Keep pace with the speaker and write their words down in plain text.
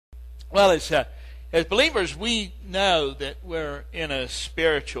Well, as believers, we know that we're in a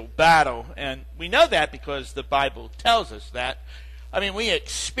spiritual battle, and we know that because the Bible tells us that. I mean, we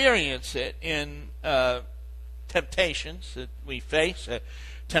experience it in temptations that we face,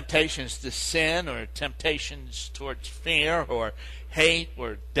 temptations to sin, or temptations towards fear, or hate,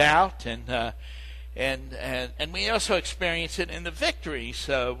 or doubt, and we also experience it in the victories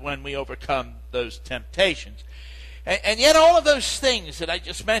when we overcome those temptations. And yet all of those things that I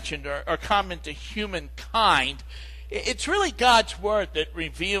just mentioned are common to humankind. It's really God's Word that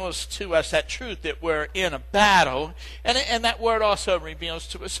reveals to us that truth that we're in a battle, and that Word also reveals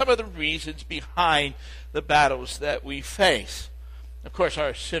to us some of the reasons behind the battles that we face. Of course,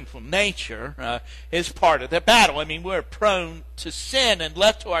 our sinful nature is part of the battle. I mean, we're prone to sin, and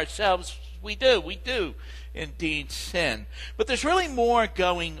left to ourselves, we do indeed sin. But there's really more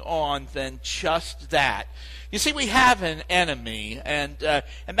going on than just that. You see, we have an enemy, and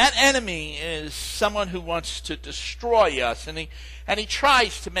that enemy is someone who wants to destroy us, and he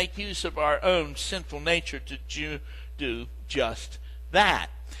tries to make use of our own sinful nature to do just that.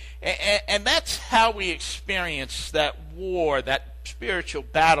 And that's how we experience that war, that spiritual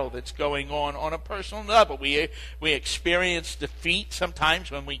battle that's going on a personal level. We experience defeat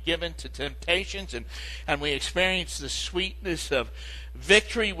sometimes when we give in to temptations, and we experience the sweetness of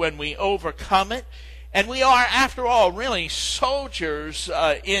victory when we overcome it. And we are, after all, really soldiers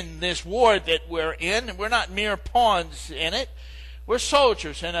in this war that we're in. We're not mere pawns in it. We're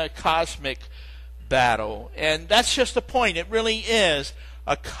soldiers in a cosmic battle. And that's just the point. It really is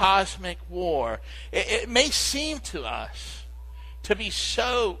a cosmic war. It may seem to us to be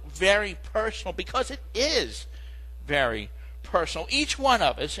so very personal, because it is very personal. Each one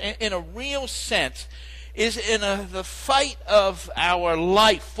of us, in a real sense, is in the fight of our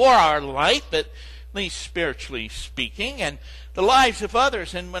life, for our life, but at least spiritually speaking, and the lives of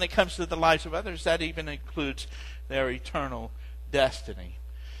others. And when it comes to the lives of others, that even includes their eternal destiny.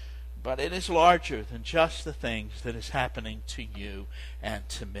 But it is larger than just the things that is happening to you and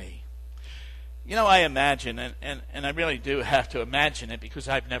to me. You know, I imagine, and I really do have to imagine it because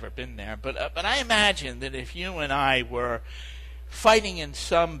I've never been there, but I imagine that if you and I were fighting in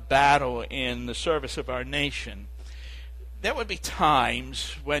some battle in the service of our nation, there would be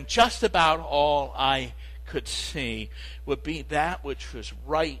times when just about all I could see would be that which was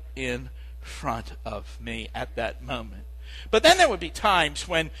right in front of me at that moment. But then there would be times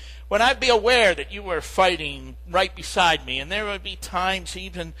when I'd be aware that you were fighting right beside me, and there would be times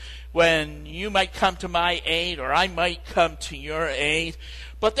even when you might come to my aid or I might come to your aid.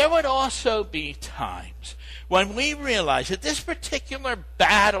 But there would also be times when we realize that this particular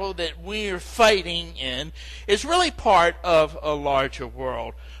battle that we're fighting in is really part of a larger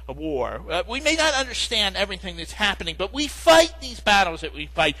world, a war. We may not understand everything that's happening, but we fight these battles that we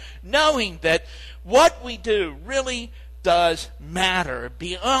fight, knowing that what we do really does matter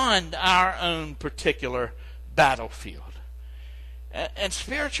beyond our own particular battlefield. And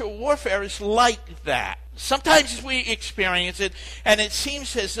spiritual warfare is like that. Sometimes we experience it, and it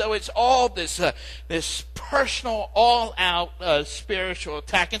seems as though it's all this personal, all-out spiritual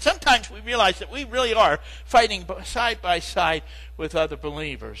attack. And sometimes we realize that we really are fighting side by side with other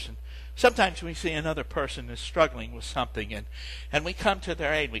believers. And sometimes we see another person is struggling with something, and we come to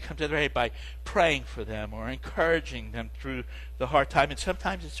their aid. We come to their aid by praying for them or encouraging them through the hard time. And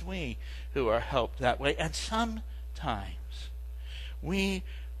sometimes it's we who are helped that way. And sometimes we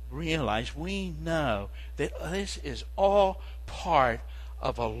realize, we know that this is all part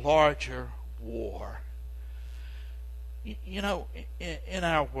of a larger war. You know, in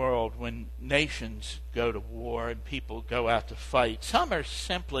our world, when nations go to war and people go out to fight, some are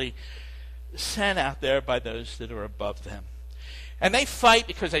simply sent out there by those that are above them. And they fight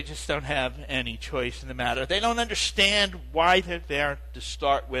because they just don't have any choice in the matter. They don't understand why they're there to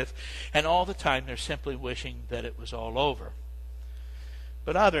start with, and all the time they're simply wishing that it was all over.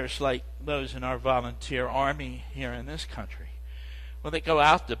 But others, like those in our volunteer army here in this country, well, they go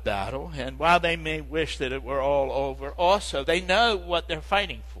out to battle, and while they may wish that it were all over, also they know what they're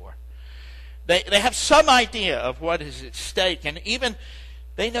fighting for. They have some idea of what is at stake, and even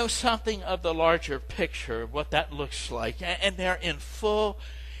they know something of the larger picture, what that looks like, and they're in full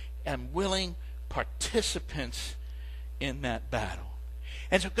and willing participants in that battle.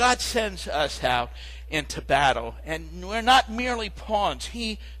 And so God sends us out into battle, and we're not merely pawns.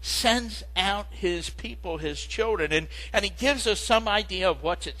 He sends out his people, his children, and he gives us some idea of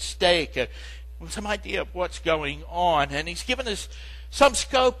what's at stake, some idea of what's going on, and he's given us some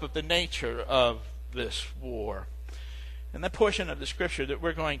scope of the nature of this war. And that portion of the scripture that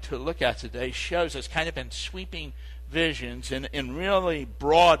we're going to look at today shows us kind of in sweeping visions in really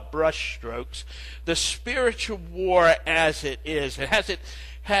broad brushstrokes the spiritual war as it is, and as it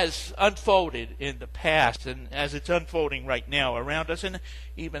has unfolded in the past, and as it's unfolding right now around us, and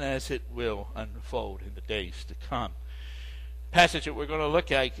even as it will unfold in the days to come. The passage that we're going to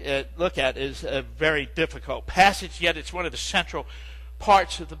look at is a very difficult passage, yet it's one of the central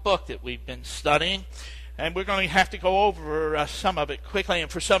parts of the book that we've been studying. And we're going to have to go over some of it quickly.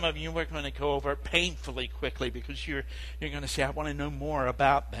 And for some of you, we're going to go over it painfully quickly, because you're going to say, I want to know more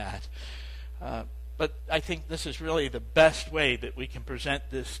about that. But I think this is really the best way that we can present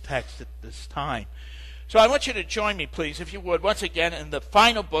this text at this time. So I want you to join me, please, if you would, once again in the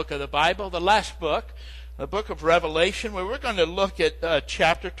final book of the Bible, the last book, the book of Revelation, where we're going to look at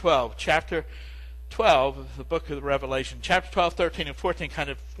chapter 12. Chapter 12 of the book of the Revelation. Chapter 12, 13, and 14 kind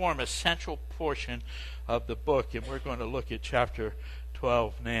of form a central portion of the book, and we're going to look at chapter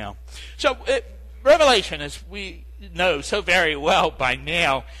 12 now. So Revelation, as we know so very well by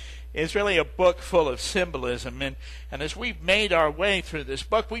now, is really a book full of symbolism, and as we've made our way through this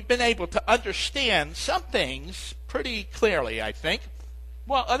book, we've been able to understand some things pretty clearly, I think,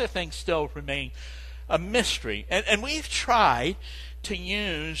 while other things still remain a mystery. And we've tried to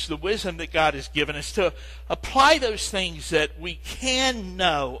use the wisdom that God has given us to apply those things that we can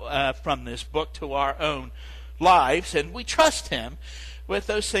know from this book to our own lives, and we trust Him with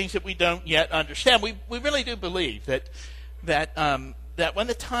those things that we don't yet understand. We really do believe that when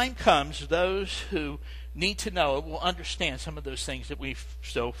the time comes, those who need to know it will understand some of those things that we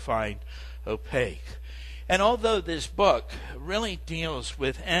still find opaque. And although this book really deals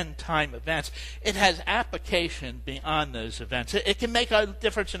with end-time events, it has application beyond those events. It can make a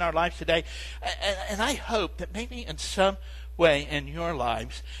difference in our lives today. And I hope that maybe in some way in your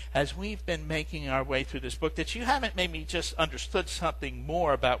lives, as we've been making our way through this book, that you haven't maybe just understood something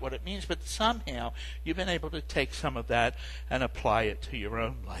more about what it means, but somehow you've been able to take some of that and apply it to your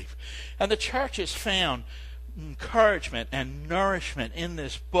own life. And the church has found encouragement and nourishment in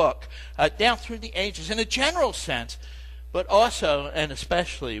this book down through the ages in a general sense, but also and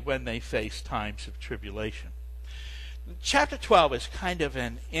especially when they face times of tribulation. Chapter 12 is kind of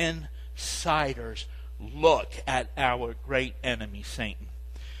an insider's look at our great enemy Satan.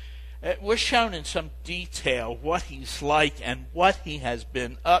 We're shown in some detail what he's like and what he has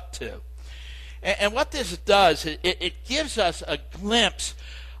been up to. And what this does, it gives us a glimpse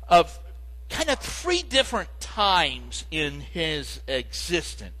of kind of three different times in his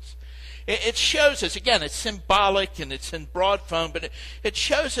existence. It shows us, again, it's symbolic and it's in broad form, but it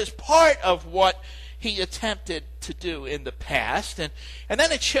shows us part of what he attempted to do in the past. And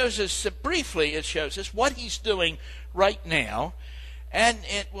then it shows us, briefly, it shows us what he's doing right now. And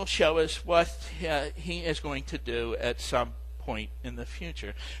it will show us what he is going to do at some point in the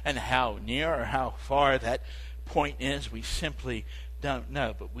future. And how near or how far that point is, we simply don't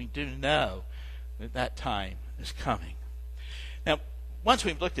know, but we do know that time is coming. Now, once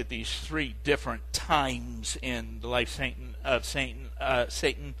we've looked at these three different times in the life of Satan,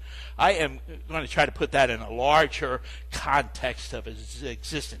 I am going to try to put that in a larger context of his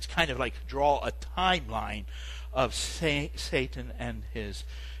existence, kind of like draw a timeline of Satan and his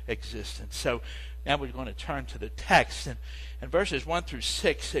existence. So now we're going to turn to the text, and verses 1 through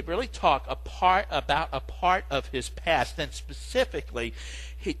 6, they really talk about a part of his past, and specifically,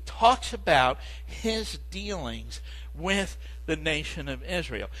 he talks about his dealings with the nation of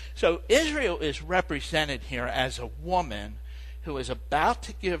Israel. So Israel is represented here as a woman who is about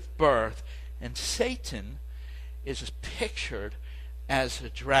to give birth, and Satan is pictured as a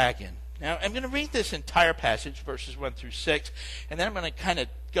dragon. Now, I'm going to read this entire passage, verses 1 through 6, and then I'm going to kind of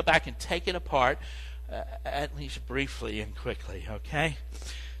go back and take it apart, at least briefly and quickly, okay?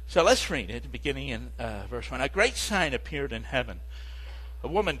 So let's read it, beginning in verse 1. A great sign appeared in heaven. A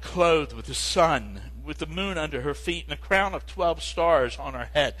woman clothed with the sun, with the moon under her feet, and a crown of 12 stars on her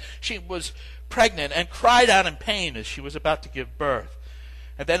head. She was pregnant and cried out in pain as she was about to give birth.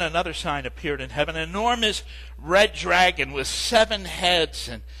 And then another sign appeared in heaven, an enormous red dragon with 7 heads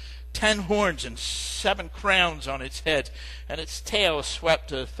and 10 horns and 7 crowns on its head, and its tail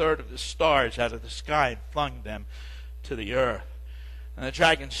swept a third of the stars out of the sky and flung them to the earth. And the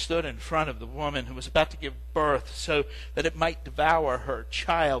dragon stood in front of the woman who was about to give birth, so that it might devour her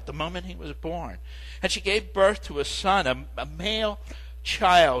child the moment he was born. And she gave birth to a son, a male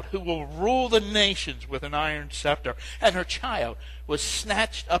child, who will rule the nations with an iron scepter. And her child was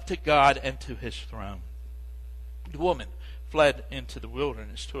snatched up to God and to his throne. The woman fled into the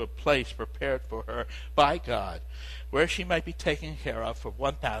wilderness to a place prepared for her by God, where she might be taken care of for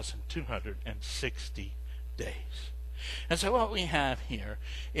 1,260 days. And so what we have here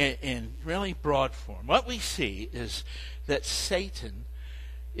in really broad form, what we see is that Satan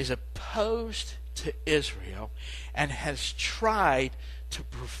is opposed to Israel and has tried to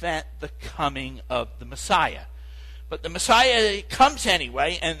prevent the coming of the Messiah. But the Messiah comes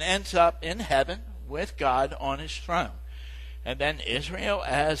anyway and ends up in heaven with God on his throne. And then Israel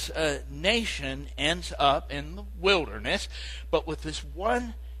as a nation ends up in the wilderness, but with this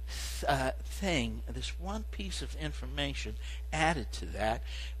one thing, this one piece of information added to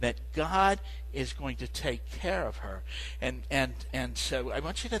that God is going to take care of her. And so I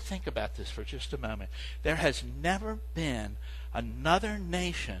want you to think about this for just a moment. There has never been another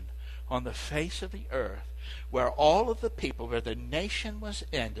nation on the face of the earth where all of the people, where the nation was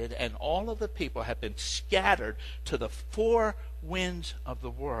ended and all of the people have been scattered to the four winds of the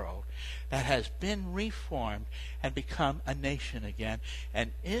world, that has been reformed and become a nation again.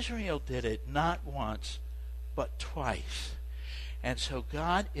 And Israel did it not once, but twice. And so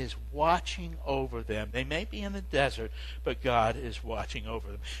God is watching over them. They may be in the desert, but God is watching over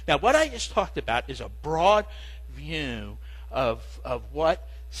them. Now, what I just talked about is a broad view of what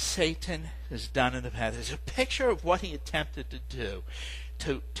Satan has done in the past. It's a picture of what he attempted to do,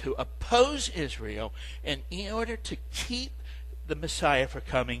 to oppose Israel in order to keep the Messiah from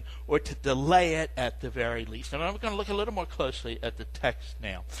coming, or to delay it at the very least. And I'm going to look a little more closely at the text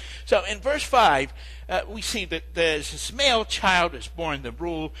now. So in verse 5, we see that this male child is born to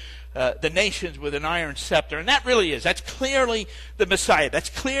rule the nations with an iron scepter. And that's clearly the Messiah. That's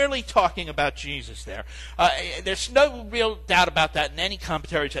clearly talking about Jesus there. There's no real doubt about that in any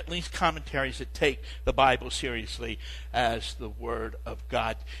commentaries, at least commentaries that take the Bible seriously as the Word of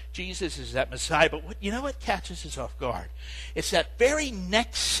God. Jesus is that Messiah. But you know what catches us off guard? It's that very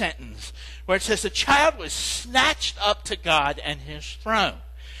next sentence where it says the child was snatched up to God and his throne.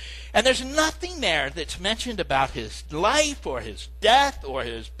 And there's nothing there that's mentioned about his life or his death or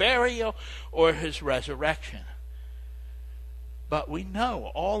his burial or his resurrection. But we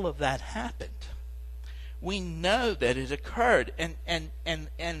know all of that happened. We know that it occurred. And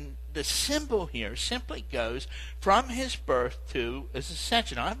the symbol here simply goes from his birth to his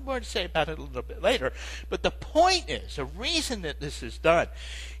ascension. I'll have more to say about it a little bit later. But the point is, the reason that this is done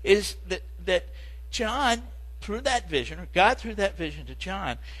is that John, through that vision, or God through that vision to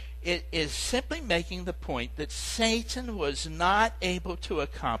John, it is simply making the point that Satan was not able to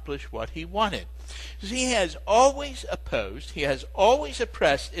accomplish what he wanted. He has always opposed, he has always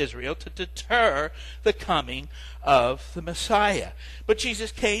oppressed Israel to deter the coming of the Messiah. But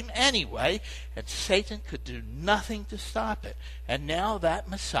Jesus came anyway, and Satan could do nothing to stop it. And now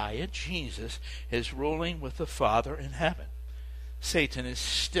that Messiah, Jesus, is ruling with the Father in heaven. Satan is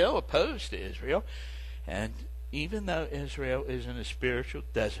still opposed to Israel, and even though Israel is in a spiritual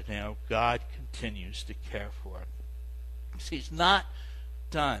desert now, God continues to care for it. He's not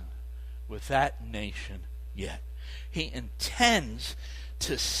done with that nation yet. He intends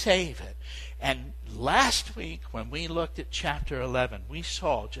to save it. And last week, when we looked at chapter 11, we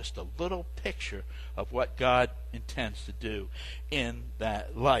saw just a little picture of what God intends to do in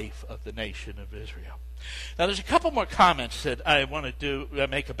that life of the nation of Israel. Now, there's a couple more comments that I want to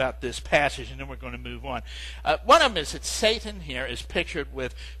make about this passage, and then we're going to move on. One of them is that Satan here is pictured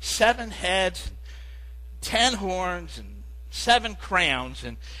with 7 heads, 10 horns, and 7 crowns,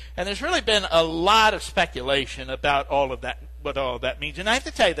 and there's really been a lot of speculation about all of that, what all of that means. And I have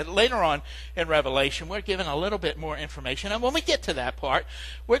to tell you that later on in Revelation, we're given a little bit more information. And when we get to that part,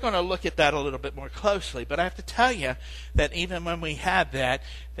 we're going to look at that a little bit more closely. But I have to tell you that even when we have that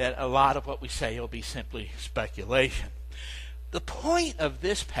a lot of what we say will be simply speculation. The point of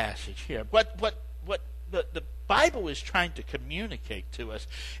this passage here, what the Bible is trying to communicate to us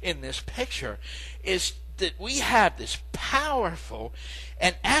in this picture, is that we have this powerful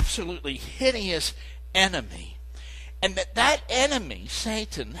and absolutely hideous enemy. And that enemy,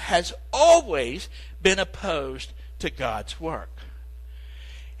 Satan, has always been opposed to God's work.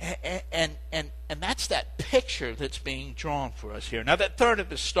 And that's that picture that's being drawn for us here. Now, that third of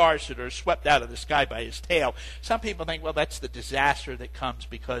the stars that are swept out of the sky by his tail, some people think, well, that's the disaster that comes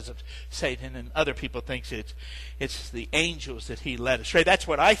because of Satan, and other people think it's the angels that he led astray. That's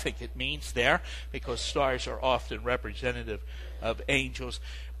what I think it means there, because stars are often representative of angels.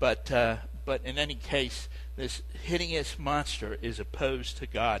 But in any case, this hideous monster is opposed to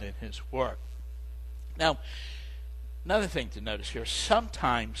God and his work. Now, another thing to notice here,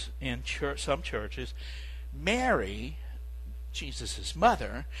 sometimes in some churches, Mary, Jesus'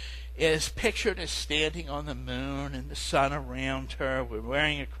 mother, is pictured as standing on the moon and the sun around her. We're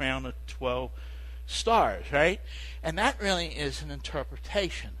wearing a crown of 12 stars, right? And that really is an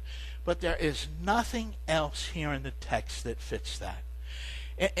interpretation. But there is nothing else here in the text that fits that.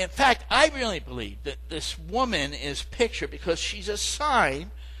 In fact, I really believe that this woman is pictured because she's a sign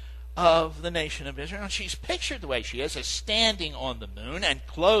of the nation of Israel. And she's pictured the way she is, as standing on the moon and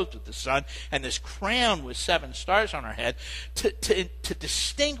clothed with the sun and this crown with 7 stars on her head to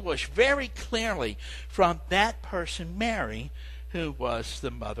distinguish very clearly from that person, Mary, who was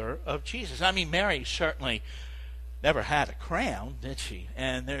the mother of Jesus. I mean, Mary certainly never had a crown, did she?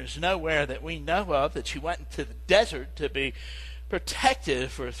 And there's nowhere that we know of that she went into the desert to be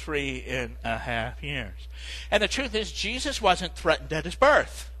protected for 3.5 years. And the truth is, Jesus wasn't threatened at his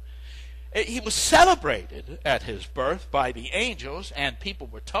birth. He was celebrated at his birth by the angels, and people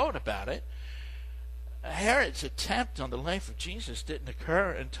were told about it. Herod's attempt on the life of Jesus didn't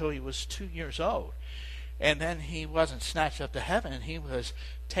occur until he was 2 years old. And then he wasn't snatched up to heaven. He was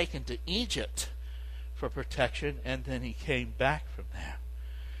taken to Egypt for protection, and then he came back from there.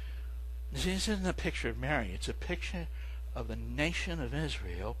 This isn't a picture of Mary. It's a picture of the nation of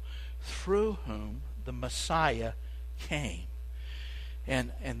Israel through whom the Messiah came.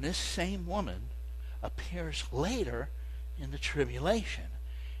 And this same woman appears later in the tribulation.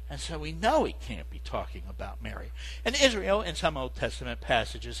 And so we know he can't be talking about Mary. And Israel, in some Old Testament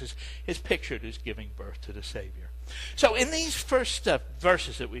passages, is pictured as giving birth to the Savior. So in these first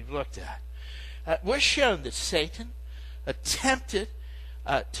verses that we've looked at, we're shown that Satan attempted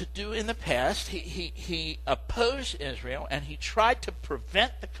to do in the past. He opposed Israel, and he tried to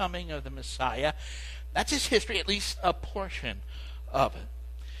prevent the coming of the Messiah. That's his history, at least a portion of it.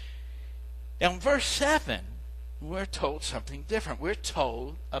 Now in verse 7, we're told something different. We're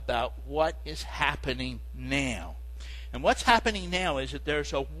told about what is happening now. And what's happening now is that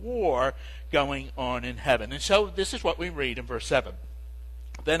there's a war going on in heaven. And so this is what we read in verse 7.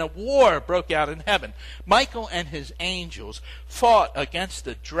 Then a war broke out in heaven. Michael and his angels fought against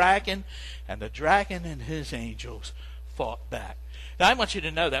the dragon, and the dragon and his angels fought back. Now I want you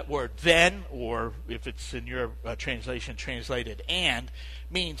to know that word then, or if it's in your translation translated and,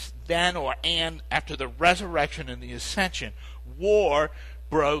 means then or and after the resurrection and the ascension. War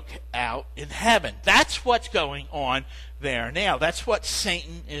broke out in heaven. That's what's going on there now. That's what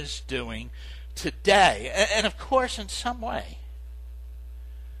Satan is doing today. And of course, in some way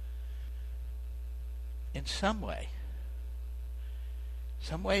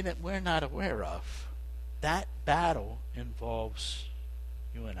that we're not aware of, that battle involves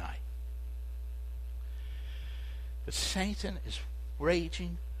you and I. But Satan is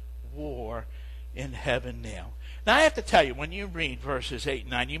waging war in heaven now. Now I have to tell you, when you read verses 8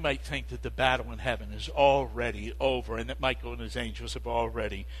 and 9, you might think that the battle in heaven is already over and that Michael and his angels have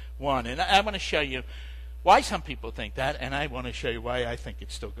already won. And I want to show you why some people think that, and I want to show you why I think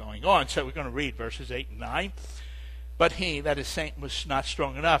it's still going on. So we're going to read verses 8 and 9. But he, that is Satan, was not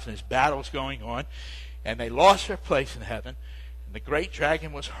strong enough, and his battle's going on, and they lost their place in heaven. And the great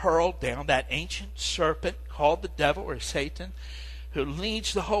dragon was hurled down, that ancient serpent called the devil or Satan, who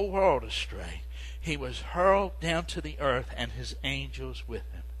leads the whole world astray. He was hurled down to the earth, and his angels with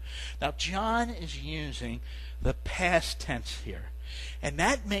him. Now John is using the past tense here. And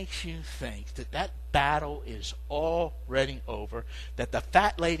that makes you think that that battle is already over, that the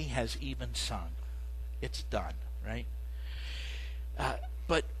fat lady has even sung. It's done, right?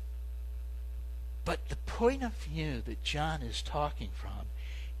 But the point of view that John is talking from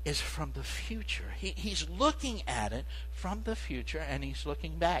is from the future. He's looking at it from the future, and he's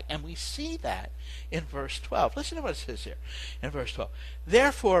looking back. And we see that in verse 12. Listen to what it says here in verse 12.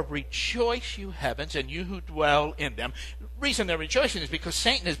 Therefore rejoice, you heavens, and you who dwell in them. The reason they're rejoicing is because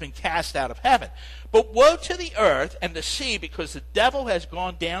Satan has been cast out of heaven. But woe to the earth and the sea, because the devil has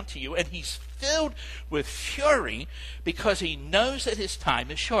gone down to you, and he's filled with fury because he knows that his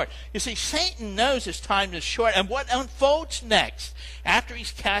time is short. You see, Satan knows his time is short, and what unfolds next after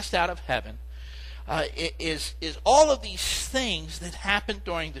he's cast out of heaven is all of these things that happened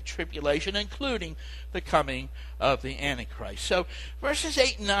during the tribulation, including the coming of the Antichrist. So verses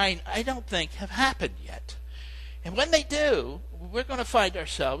 8 and 9 I don't think have happened yet. And when they do, we're going to find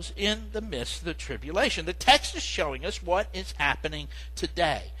ourselves in the midst of the tribulation. The text is showing us what is happening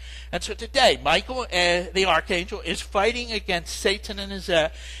today. And so today, Michael, the archangel, is fighting against Satan and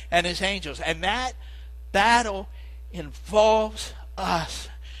his angels. And that battle involves us.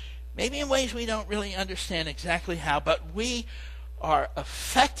 Maybe in ways we don't really understand exactly how, but we are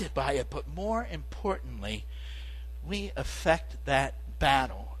affected by it. But more importantly, we affect that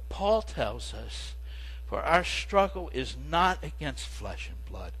battle. Paul tells us, for our struggle is not against flesh and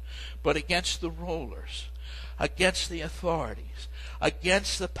blood, but against the rulers, against the authorities,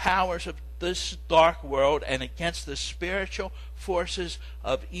 against the powers of this dark world, and against the spiritual forces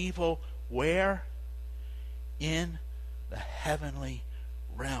of evil. Where? In the heavenly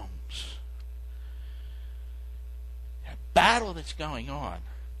realms. The battle that's going on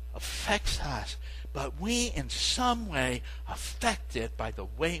affects us, but we in some way affect it by the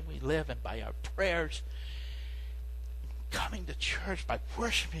way we live and by our prayers, coming to church, by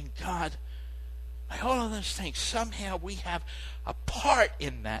worshiping God, by all of those things. Somehow we have a part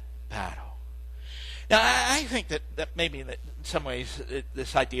in that battle. Now, I think that maybe that in some ways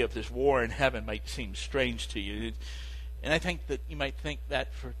this idea of this war in heaven might seem strange to you. And I think that you might think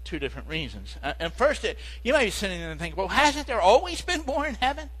that for two different reasons. And first, you might be sitting there and thinking, well, hasn't there always been war in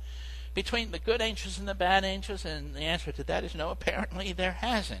heaven between the good angels and the bad angels? And the answer to that is no, apparently there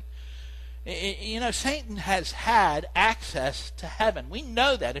hasn't. You know, Satan has had access to heaven. We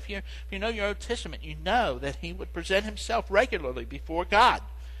know that. If you know your Old Testament, you know that he would present himself regularly before God.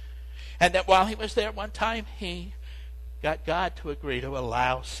 And that while he was there one time, he got God to agree to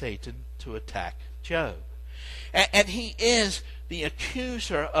allow Satan to attack Job. And he is the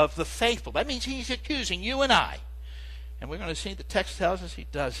accuser of the faithful. That means he's accusing you and I. And we're going to see the text tells us he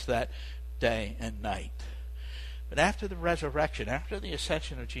does that day and night. But after the resurrection, after the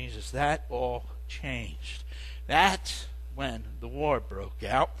ascension of Jesus, that all changed. That's when the war broke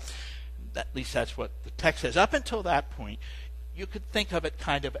out. At least that's what the text says. Up until that point, you could think of it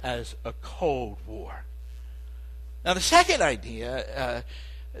kind of as a Cold War. Now, the second idea,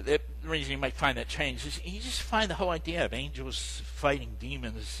 the reason you might find that change is you just find the whole idea of angels fighting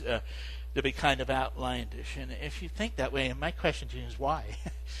demons to be kind of outlandish. And if you think that way, and my question to you is why?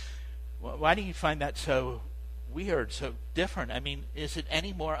 Why do you find that so weird, so different? I mean, is it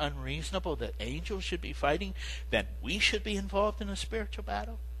any more unreasonable that angels should be fighting than we should be involved in a spiritual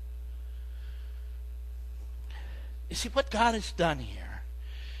battle? You see, what God has done here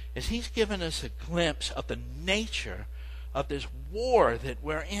is he's given us a glimpse of the nature of this war that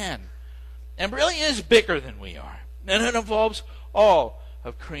we're in. And really is bigger than we are. And it involves all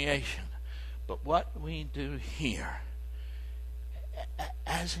of creation. But what we do here,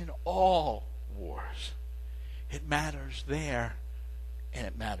 as in all wars, it matters there and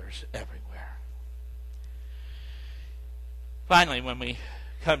it matters everywhere. Finally, when we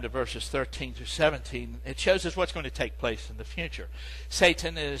come to verses 13 through 17, it shows us what's going to take place in the future.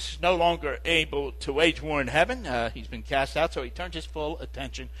 Satan is no longer able to wage war in heaven. He's been cast out, so he turns his full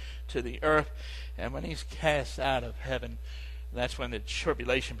attention to the earth. And when he's cast out of heaven, that's when the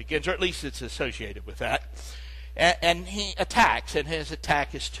tribulation begins, or at least it's associated with that. And he attacks, and his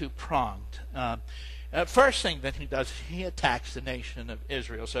attack is two-pronged. First thing that he does, he attacks the nation of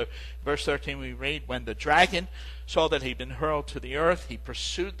Israel. So verse 13 we read, when the dragon saw that he'd been hurled to the earth, he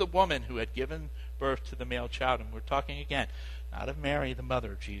pursued the woman who had given birth to the male child. And we're talking again, not of Mary, the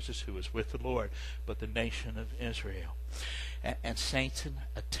mother of Jesus, who was with the Lord, but the nation of Israel. And Satan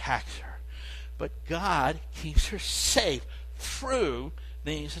attacks her. But God keeps her safe through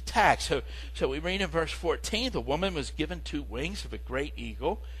these attacks. So we read in verse 14, the woman was given 2 wings of a great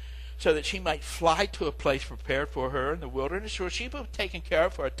eagle, so that she might fly to a place prepared for her in the wilderness, where she will be taken care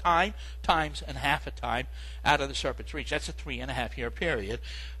of for a time, times, and half a time out of the serpent's reach. That's a 3.5-year period.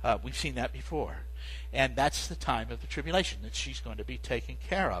 We've seen that before. And that's the time of the tribulation that she's going to be taken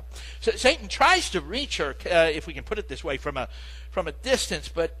care of. So Satan tries to reach her, if we can put it this way, from a distance,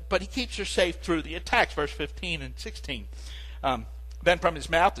 but he keeps her safe through the attacks, verse 15 and 16. Then from his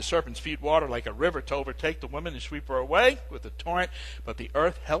mouth the serpent spewed water like a river to overtake the woman and sweep her away with a torrent. But the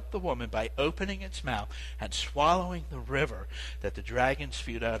earth helped the woman by opening its mouth and swallowing the river that the dragon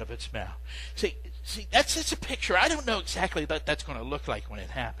spewed out of its mouth. See, that's a picture. I don't know exactly what that's going to look like when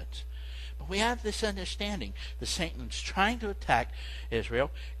it happens. But we have this understanding that Satan's trying to attack Israel.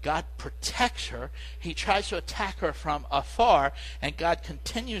 God protects her. He tries to attack her from afar, and God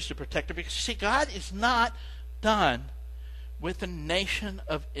continues to protect her. Because, see, God is not done with the nation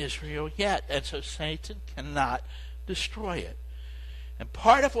of Israel yet, and so Satan cannot destroy it. And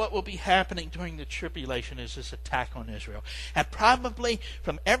part of what will be happening during the tribulation is this attack on Israel. And probably,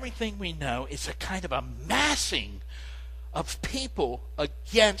 from everything we know, it's a kind of a massing of people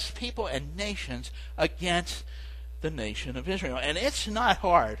and nations against the nation of Israel. And it's not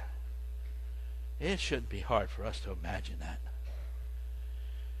hard. It shouldn't be hard for us to imagine that.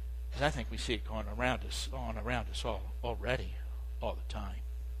 Because I think we see it going around us all already, all the time.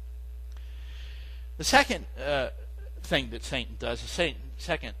 The second thing that Satan does, the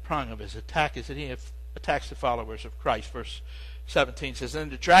second prong of his attack, is that he attacks the followers of Christ. Verse 17 says, "Then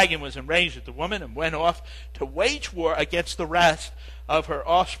the dragon was enraged at the woman and went off to wage war against the rest of her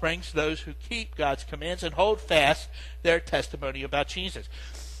offsprings, those who keep God's commands and hold fast their testimony about Jesus."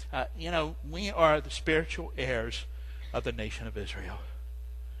 We are the spiritual heirs of the nation of Israel.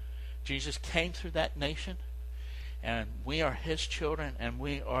 Jesus came through that nation, and we are his children, and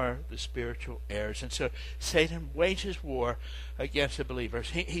we are the spiritual heirs. And so Satan wages war against the believers.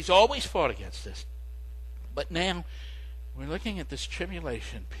 He's always fought against this. But now we're looking at this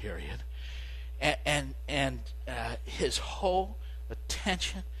tribulation period, and his whole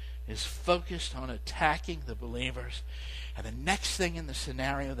attention is focused on attacking the believers. And the next thing in the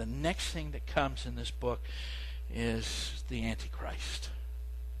scenario, the next thing that comes in this book is the Antichrist.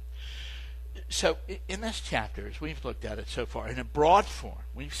 So in this chapter, as we've looked at it so far, in a broad form,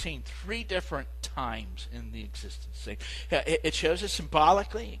 we've seen three different times in the existence. It shows us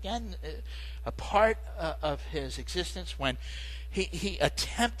symbolically, again, a part of his existence when he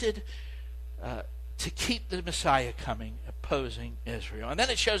attempted to keep the Messiah coming, opposing Israel. And then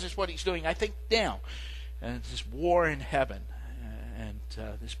it shows us what he's doing, I think, now. And it's this war in heaven and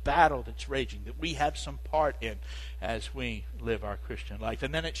this battle that's raging that we have some part in as we live our Christian life.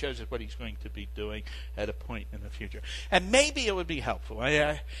 And then it shows us what he's going to be doing at a point in the future. And maybe it would be helpful,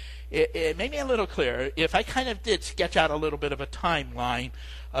 it may be a little clearer if I kind of did sketch out a little bit of a timeline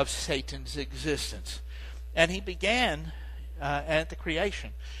of Satan's existence. And he began at the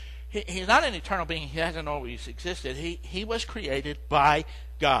creation. He's not an eternal being. He hasn't always existed. He was created by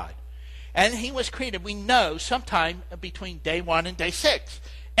God. And he was created, we know, sometime between day 1 and day 6.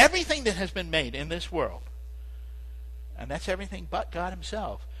 Everything that has been made in this world, and that's everything but God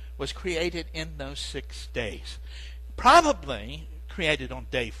himself, was created in those 6 days. Probably created on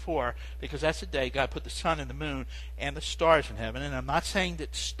day 4, because that's the day God put the sun and the moon and the stars in heaven. And I'm not saying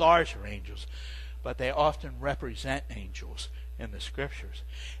that stars are angels, but they often represent angels in the scriptures.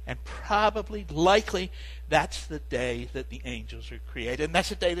 And probably, likely, that's the day that the angels were created. And that's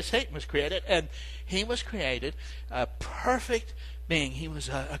the day that Satan was created. And he was created a perfect being. He was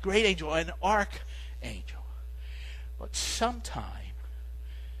a great angel, an archangel. But sometime,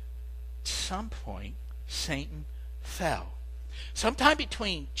 at some point, Satan fell. Sometime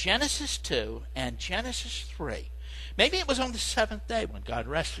between Genesis 2 and Genesis 3. Maybe it was on the 7th day when God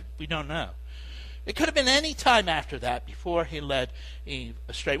rested. We don't know. It could have been any time after that before he led Eve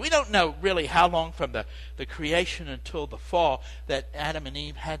astray. We don't know really how long from the creation until the fall that Adam and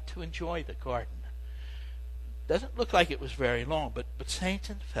Eve had to enjoy the garden. Doesn't look like it was very long, but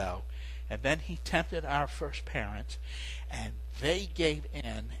Satan fell, and then he tempted our first parents, and they gave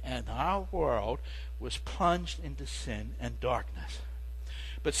in, and our world was plunged into sin and darkness.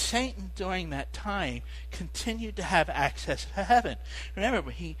 But Satan, during that time, continued to have access to heaven.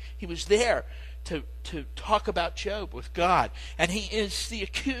 Remember, he was there to talk about Job with God. And he is the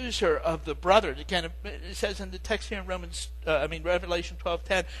accuser of the brother. Again, it says in the text here in Revelation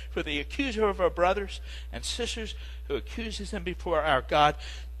 12:10, "For the accuser of our brothers and sisters who accuses them before our God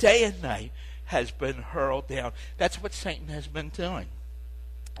day and night has been hurled down." That's what Satan has been doing.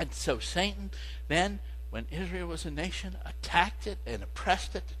 And so Satan then, when Israel was a nation, attacked it and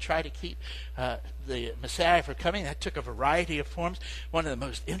oppressed it to try to keep the Messiah from coming. That took a variety of forms. One of the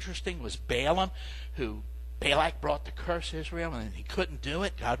most interesting was Balaam, who Balak brought to curse Israel, and he couldn't do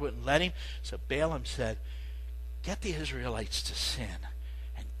it. God wouldn't let him. So Balaam said, "Get the Israelites to sin,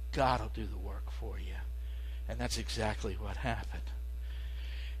 and God will do the work for you." And that's exactly what happened.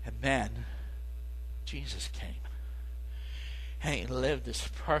 And then Jesus came, and he lived this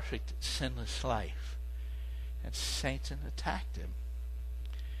perfect, sinless life. And Satan attacked him.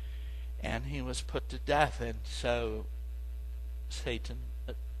 And he was put to death. And so Satan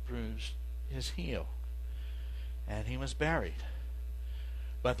bruised his heel. And he was buried.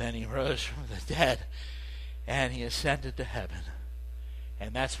 But then he rose from the dead. And he ascended to heaven.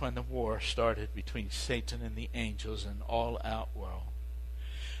 And that's when the war started between Satan and the angels, an all-out world.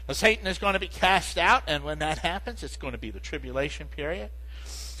 Now, Satan is going to be cast out. And when that happens, it's going to be the tribulation period.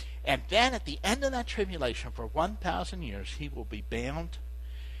 And then at the end of that tribulation, for 1,000 years, he will be bound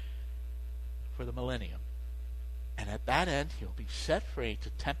for the millennium. And at that end, he will be set free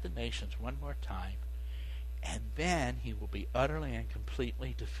to tempt the nations one more time. And then he will be utterly and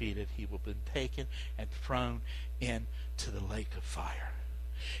completely defeated. He will be taken and thrown into the lake of fire.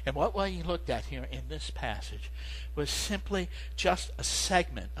 And what we looked at here in this passage was simply just a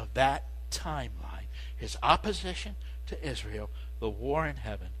segment of that timeline. His opposition to Israel, the war in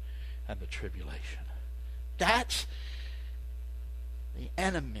heaven, and the tribulation. That's the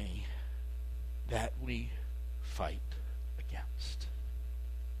enemy that we fight against.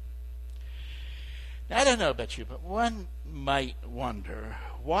 I don't know about you, but one might wonder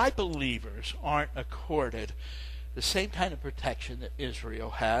why believers aren't accorded the same kind of protection that Israel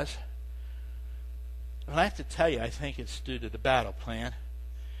has. And I have to tell you, I think it's due to the battle plan.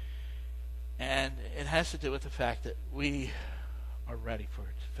 And it has to do with the fact that we are ready to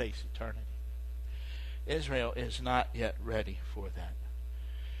face eternity. Israel is not yet ready for that.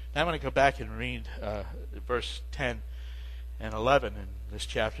 Now I'm going to go back and read verse 10 and 11 in this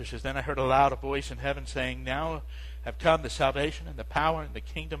chapter. It says, "Then I heard a loud voice in heaven saying, Now have come the salvation and the power and the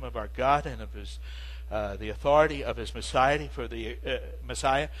kingdom of our God and of his the authority of his Messiah, for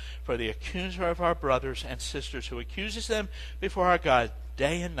the accuser of our brothers and sisters who accuses them before our God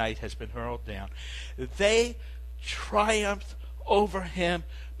day and night has been hurled down. They triumphed over him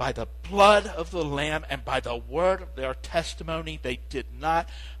by the blood of the Lamb and by the word of their testimony. They did not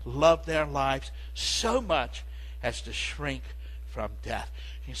love their lives so much as to shrink from death."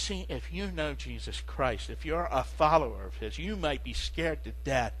 You see, if you know Jesus Christ, if you're a follower of his, you might be scared to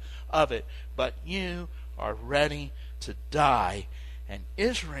death of it, but you are ready to die. And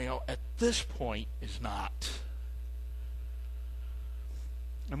Israel at this point is not.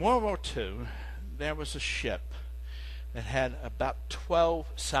 In World War II, there was a ship that had about 12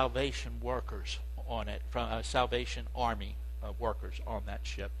 Salvation workers on it, from Salvation Army workers on that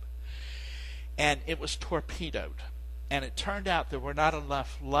ship. And it was torpedoed. And it turned out there were not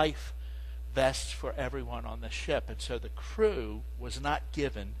enough life vests for everyone on the ship. And so the crew was not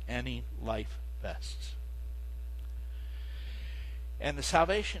given any life vests. And the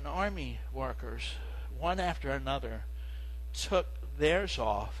Salvation Army workers, one after another, took theirs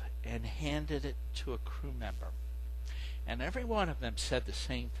off and handed it to a crew member. And every one of them said the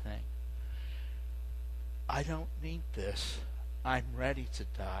same thing. "I don't need this. I'm ready to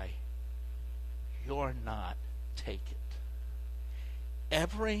die. You're not. Take it."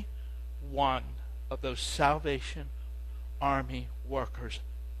 Every one of those Salvation Army workers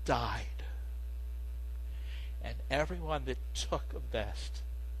died. And everyone that took a vest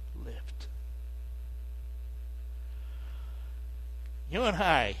lived. You and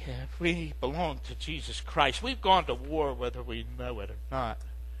I, if we belong to Jesus Christ, we've gone to war whether we know it or not.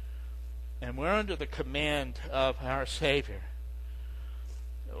 And we're under the command of our Savior.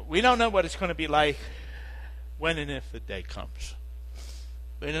 We don't know what it's going to be like when and if the day comes.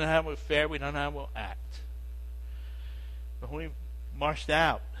 We don't know how we'll fare. We don't know how we'll act. But we've marched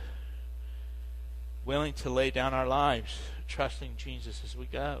out, willing to lay down our lives, trusting Jesus as we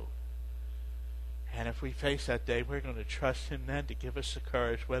go. And if we face that day, we're going to trust him then to give us the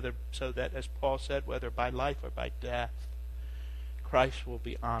courage, whether so that, as Paul said, whether by life or by death, Christ will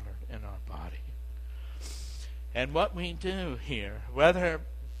be honored in our body. And what we do here, whether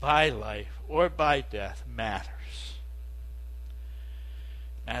by life or by death, matters.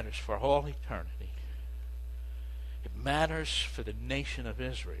 Matters for all eternity. It matters for the nation of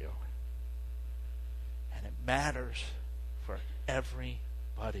Israel. And it matters for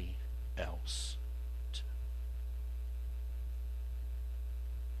everybody else too.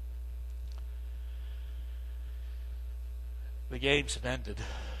 The games have ended. The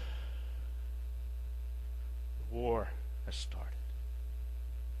war has started.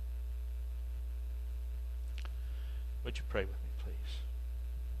 Would you pray with me, please?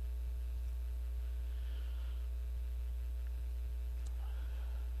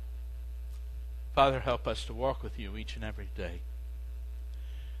 Father, help us to walk with you each and every day.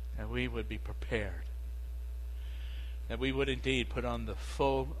 That we would be prepared. That we would indeed put on the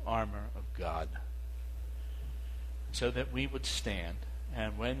full armor of God. So that we would stand.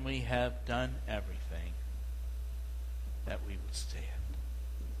 And when we have done everything, that we would stand.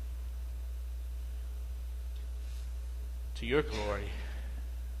 To your glory.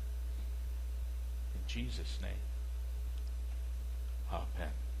 In Jesus' name.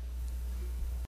 Amen.